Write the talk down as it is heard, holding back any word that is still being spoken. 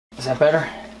Is that better?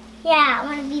 Yeah, I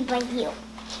want to be like you.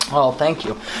 Oh, thank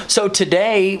you. So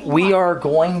today we are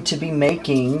going to be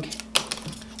making,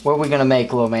 what are we going to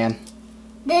make, little man?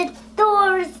 The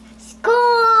Dwarf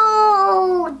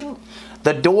Gold.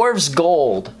 The Dwarf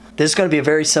Gold. This is going to be a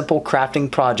very simple crafting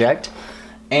project,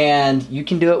 and you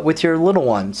can do it with your little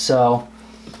one. So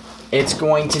it's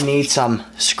going to need some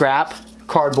scrap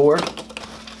cardboard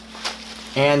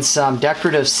and some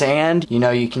decorative sand. You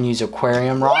know, you can use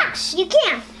aquarium rocks. Yeah, you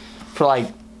can. For like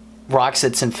rocks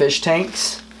that's in fish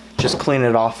tanks. Just clean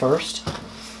it off first.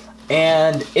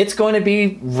 And it's going to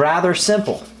be rather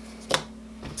simple.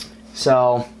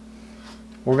 So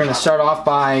we're going to start off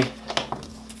by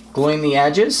gluing the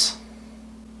edges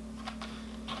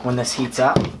when this heats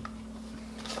up.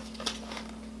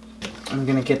 I'm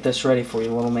going to get this ready for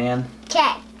you, little man.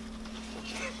 Okay.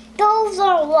 Those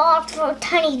are rocks, or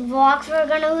tiny rocks we're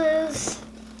going to use.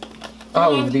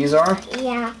 Oh, these are?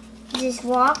 Yeah. These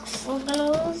rocks we're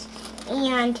going to use.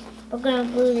 And we're going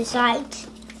to glue the sides.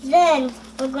 Then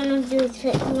we're going to do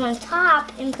put glue on top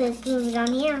and put glue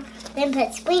on here. Then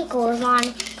put sprinkles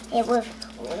on it with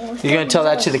You're going to tell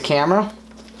that to the camera?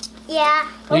 Yeah.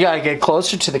 You got to get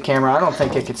closer to the camera. I don't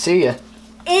think it could see you.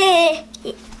 You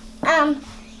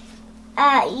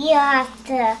have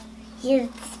to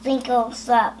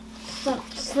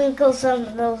sprinkle some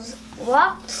of those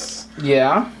rocks.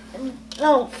 Yeah.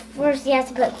 No, first you have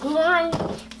to put glue on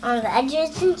the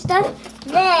edges and stuff.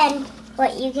 Then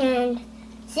what you can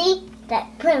see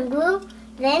that put glue.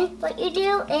 Then what you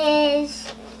do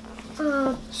is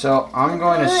so I'm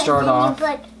going to start off.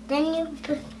 Then you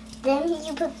put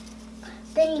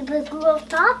glue on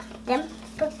top. Then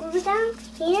put glue down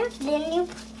here. Then you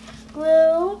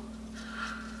glue.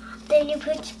 Then you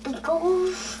put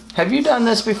sprinkles. Have you done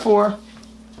this before?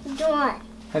 Do what?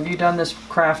 Have you done this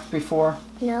craft before?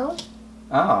 No.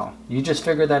 Oh, you just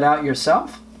figured that out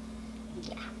yourself?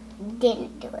 Yeah,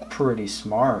 didn't do it. Pretty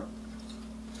smart.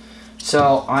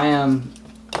 So I am,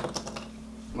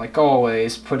 like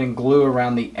always, putting glue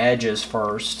around the edges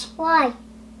first. Why?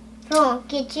 Won't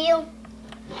get you?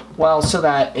 Well, so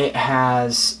that it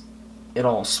has it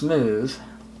all smooth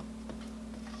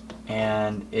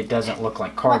and it doesn't look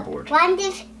like cardboard.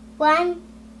 Wonder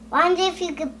if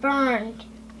you get burned.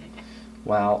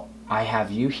 Well, I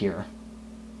have you here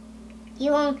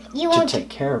You won't to take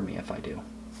care of me if I do.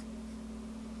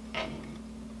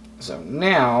 So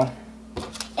now,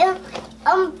 the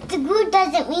glue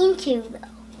doesn't mean to though.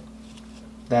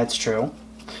 that's true.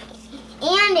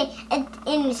 And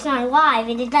it's not alive,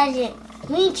 and it doesn't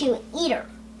mean to either.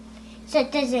 So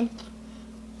it doesn't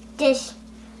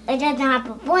have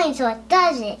a point, so it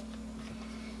doesn't.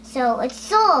 So it's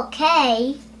still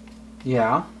okay.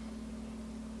 Yeah.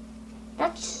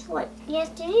 That's what you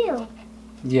have to do.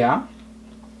 Yeah.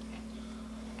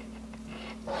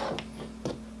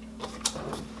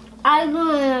 I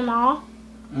glued them all.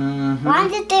 Mm-hmm. Why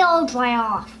did they all dry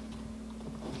off?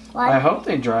 I hope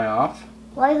they dry off.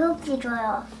 Why hope they dry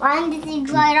off? Why did they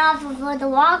dry off before the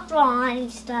rock dry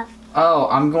and stuff? Oh,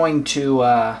 I'm going to,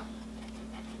 I'm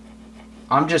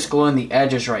just gluing the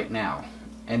edges right now.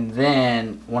 And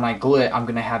then, when I glue it, I'm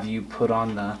going to have you put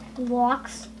on the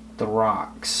Rocks? The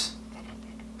rocks.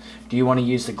 Do you want to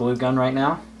use the glue gun right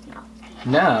now? No.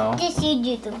 No? Just you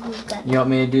do the glue gun. You want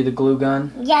me to do the glue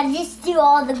gun? Yeah, just do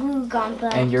all the glue gun.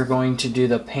 But... And you're going to do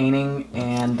the painting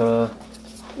and the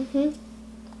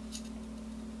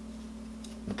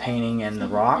painting and the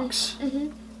rocks?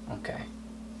 Okay.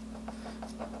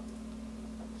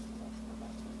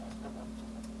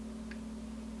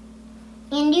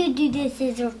 And you do the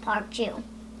scissors part too.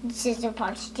 The scissor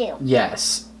parts too.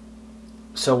 Yes.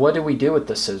 So what did we do with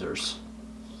the scissors?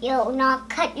 You'll not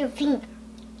cut your finger.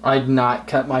 I did not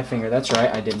cut my finger. That's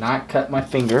right. I did not cut my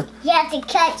finger. You have to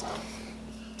cut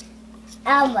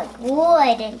like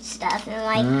wood and stuff, and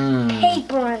like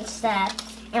paper and stuff,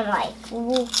 and like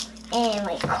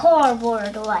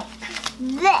cardboard, like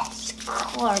this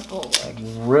cardboard.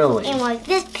 Really? And like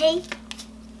this paper.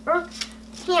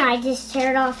 Here, I just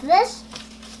tear it off this.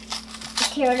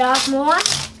 Tear it off more.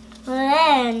 And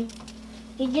then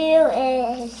you do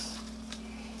is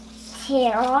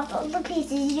tear off all the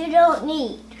pieces you don't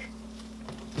need.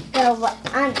 So but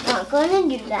I'm not going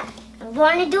to do that. I'm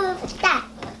going to do it with that.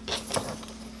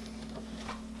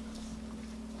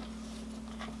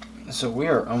 So we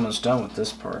are almost done with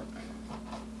this part.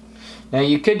 Now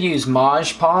you could use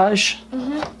Mod Podge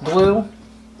glue.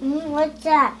 What's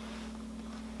that?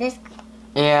 This.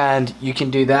 And you can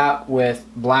do that with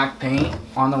black paint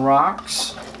on the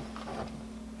rocks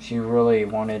if you really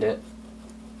wanted it.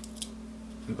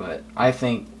 But I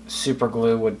think super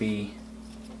glue would be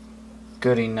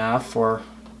good enough for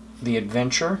the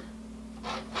adventure.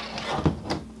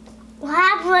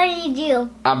 What did you do?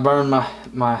 I burned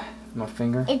my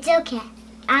finger. It's okay.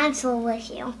 I'm still with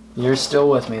you. You're still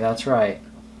with me, that's right.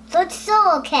 So it's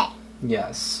still okay.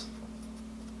 Yes.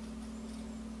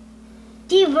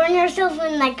 Do you burn yourself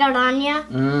when that got on you?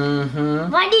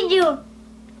 Mm-hmm. Why did you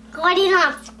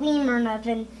not scream or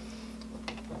nothing?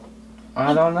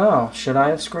 I don't know. Should I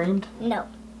have screamed? No.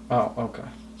 Oh, okay.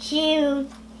 You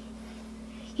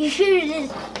should have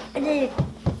just did.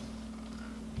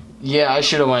 Yeah, I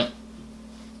should have went.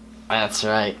 That's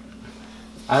right.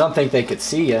 I don't think they could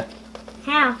see you.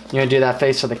 How? You gonna do that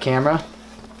face for the camera?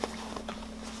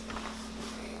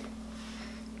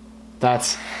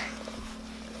 That's...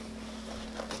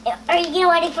 Are you getting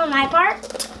ready for my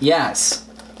part? Yes.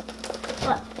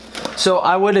 What? So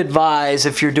I would advise,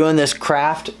 if you're doing this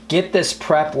craft, get this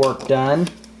prep work done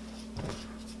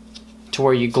to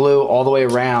where you glue all the way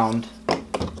around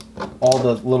all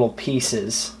the little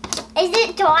pieces. Is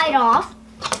it dried off?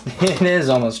 It is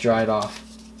almost dried off.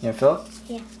 You gonna feel it?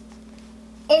 Yeah.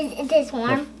 Is this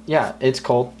warm? Yeah, it's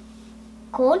cold.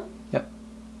 Cold? Yep.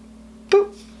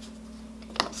 Boop.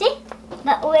 See?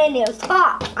 But when it's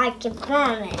hot, I can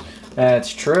burn it.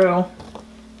 That's true.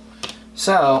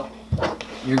 So,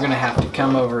 you're gonna have to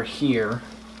come over here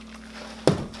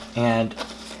and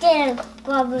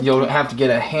you'll have to get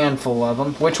a handful of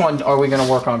them. Which one are we gonna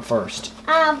work on first?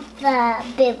 The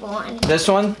big one. This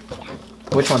one?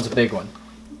 Which one's a big one?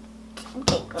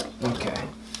 Big one. Okay.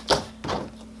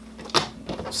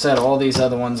 Set all these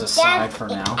other ones aside Dad, for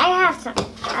now. I have some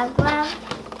as well.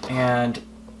 And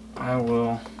I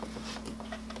will...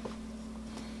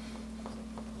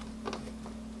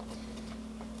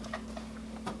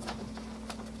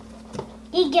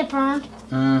 You get burned.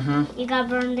 Mm-hmm. You got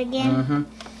burned again. Mm-hmm.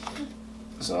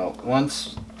 So,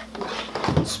 once...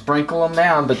 Sprinkle them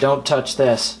down, but don't touch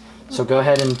this. So go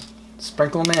ahead and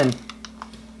sprinkle them in.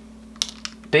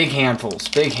 Big handfuls,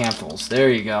 big handfuls. There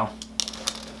you go.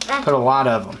 Put a lot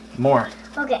of them. More.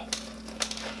 Okay.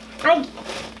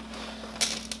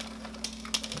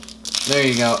 There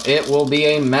you go. It will be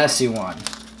a messy one.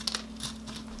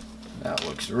 That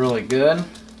looks really good.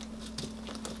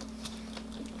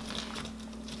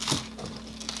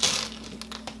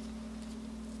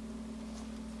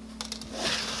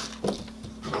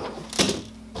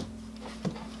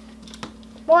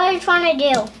 What are you trying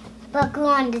to do? Put glue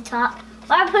on the top.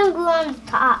 Why are you putting glue on the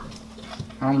top?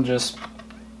 I'm just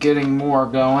getting more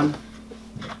going.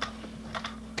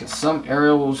 Because some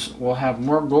areas will have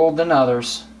more gold than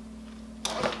others.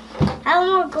 I have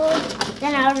more gold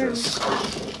than others.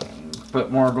 Just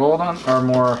put more gold on, or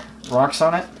more rocks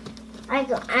on it. I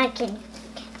can.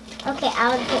 Okay,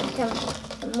 I'll get some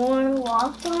more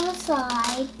rocks on the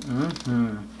side.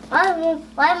 Mm-hmm.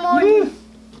 Why more?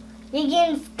 You're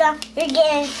getting stuck. You're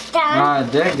getting stuck. I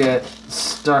did get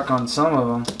stuck on some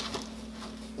of them.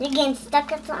 You're getting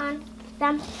stuck on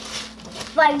them.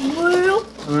 Like glue.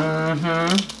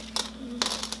 Mm-hmm.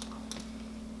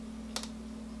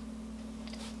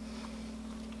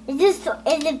 Is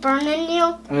it burning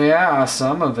you? Yeah,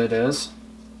 some of it is.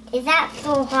 Is that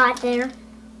so hot there?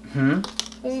 Hmm?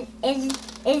 Is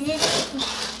it?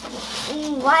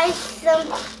 Why some?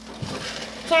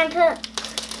 Can't put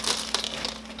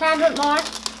more?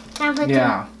 Can't put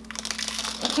Yeah.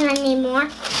 Can I need more?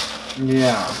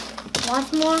 Yeah.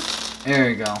 Lots more? There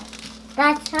you go.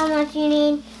 That's how much you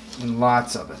need?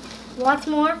 Lots of it. Lots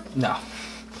more? No.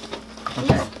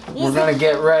 Okay. We're gonna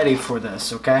get ready for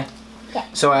this, okay? Okay.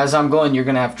 So as I'm going, you're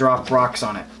gonna have drop rocks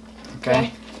on it.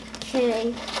 Okay?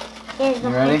 Okay. You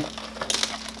ready?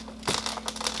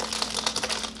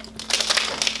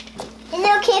 Is it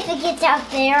okay if it gets out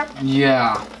there?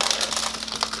 Yeah.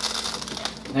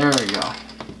 There we go.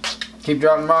 Keep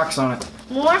dropping rocks on it.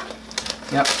 More?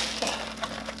 Yep.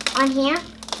 On here?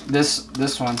 This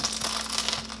one.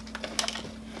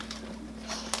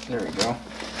 There we go.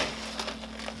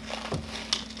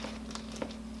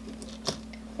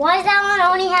 Why does that one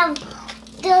only have,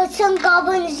 some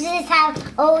goblins just have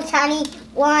a tiny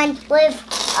one with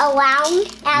a round?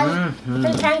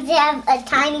 Sometimes they have a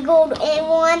tiny gold in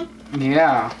one.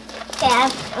 Yeah. Okay,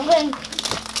 I'm going to...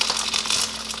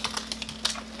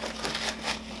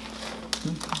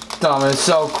 Dumb, it's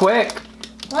so quick.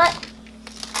 What?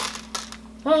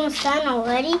 We're almost done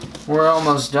already? We're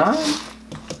almost done.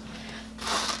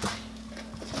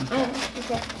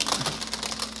 Okay.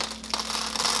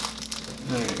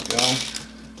 There you go.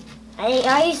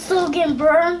 Are you still getting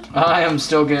burned? I am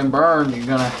still getting burned. You're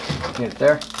gonna get it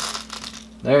there.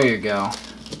 There you go.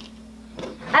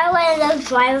 I let those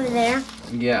dry over there.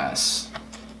 Yes.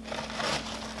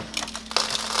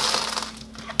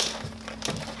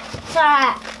 So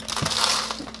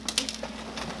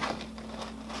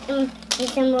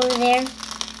Get them over there.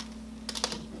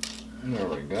 There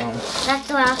we go. That's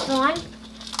the last one.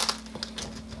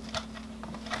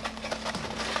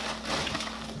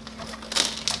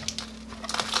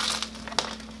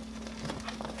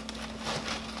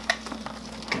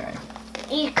 Okay.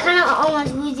 You're kind of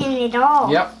almost losing it all.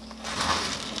 Yep.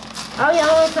 Are you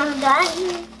almost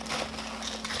done?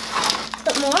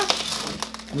 Put more?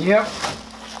 Yep.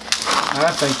 I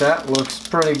think that looks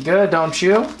pretty good, don't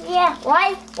you? Yeah.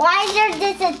 Why is there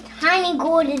just a tiny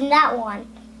gold in that one?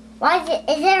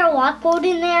 Is there a lot of gold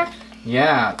in there?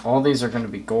 Yeah, all these are going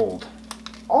to be gold.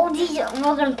 All these,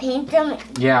 we're going to paint them.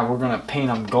 Yeah, we're going to paint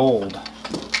them gold.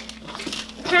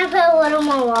 Can I put a little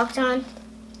more rocks on?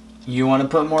 You want to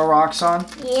put more rocks on?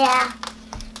 Yeah.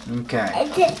 Okay.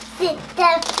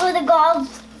 For the gold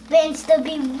fans to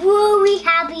be really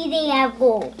happy they have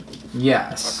gold.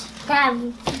 Yes.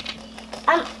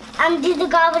 Do the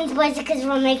goblins voice because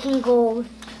we're making gold.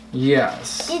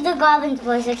 Yes. Do the goblins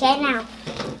voice, okay, now.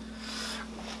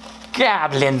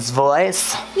 Goblin's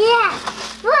voice. Yeah.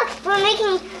 Look, we're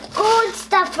making gold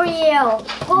stuff for you.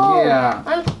 Gold. Yeah.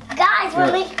 Guys,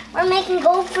 we're making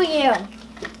gold for you.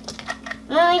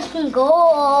 We're making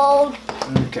gold.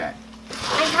 Okay.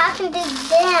 I'm talking to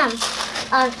them.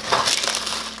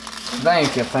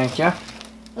 Thank you, thank you.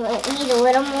 We need a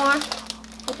little more.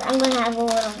 I'm going to have a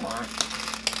little more.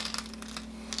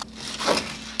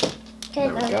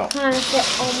 There we go. I'm trying to fit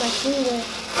all my fingers.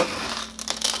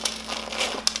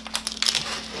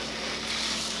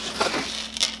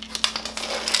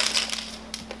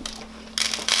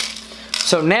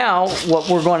 So now what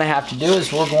we're going to have to do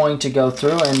is we're going to go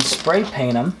through and spray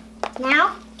paint them.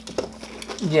 Now?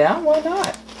 Yeah, why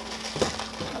not?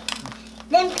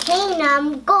 Then paint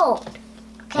them gold.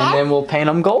 Okay? And then we'll paint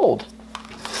them gold.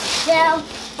 So,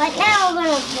 right now we're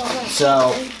going to...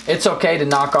 So it's okay to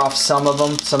knock off some of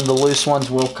them. Some of the loose ones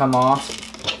will come off.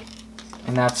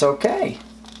 And that's okay.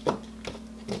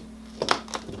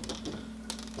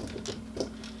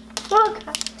 Look,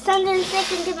 something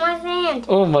sticking to my hand.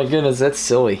 Oh my goodness, that's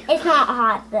silly. It's not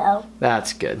hot though.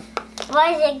 That's good.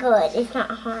 Why is it good? It's not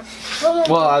hot.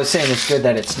 Well, I was saying it's good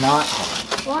that it's not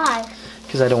hot. Why?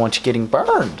 Because I don't want you getting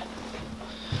burned.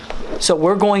 So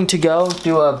we're going to go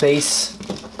do a base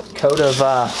coat of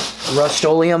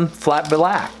Rust-Oleum Flat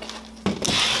Black.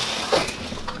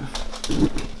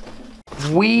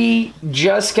 We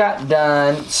just got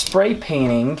done spray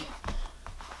painting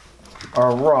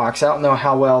our rocks. I don't know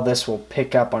how well this will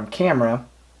pick up on camera,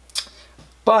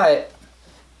 but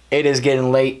it is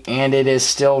getting late and it is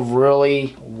still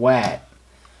really wet.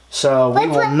 So we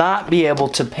will not be able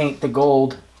to paint the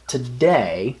gold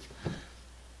today,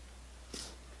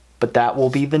 but that will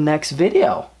be the next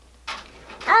video.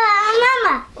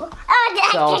 Mama.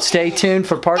 So stay tuned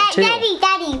for part 2. Daddy,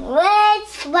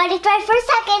 let's let it dry for a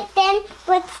second, then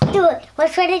let's do it.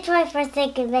 Let's let it dry for a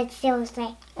second, let's see what it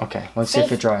say. Okay, let's see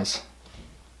if it dries.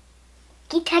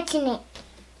 Keep touching it.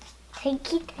 Keep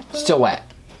touching Still wet.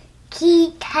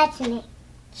 Keep touching it.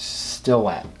 Still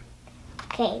wet.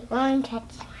 Okay, one touch.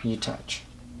 You touch.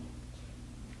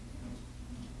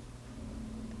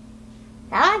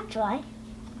 That one's dry.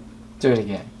 Do it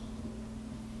again.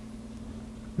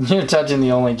 You're touching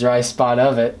the only dry spot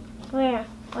of it. Where?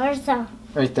 Where's the...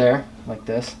 Right there, like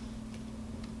this.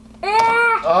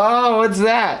 Ah! Oh, what's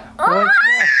that? What's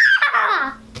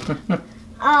that?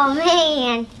 Oh,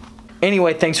 man.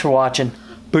 Anyway, thanks for watching.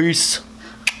 Peace.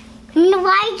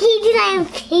 Why can't I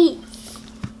peace?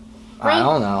 I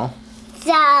don't know.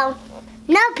 So,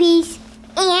 no peace.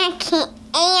 And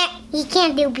he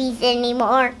can't do peace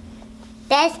anymore.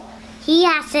 He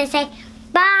has to say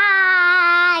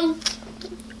bye.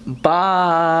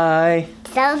 Bye.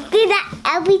 So do that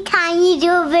every time you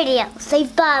do a video. Say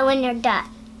bye when you're done.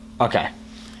 Okay.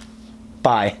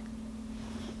 Bye.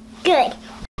 Good.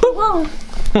 Whoa.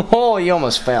 Oh, you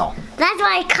almost fell. That's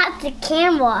why I cut the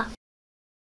camera.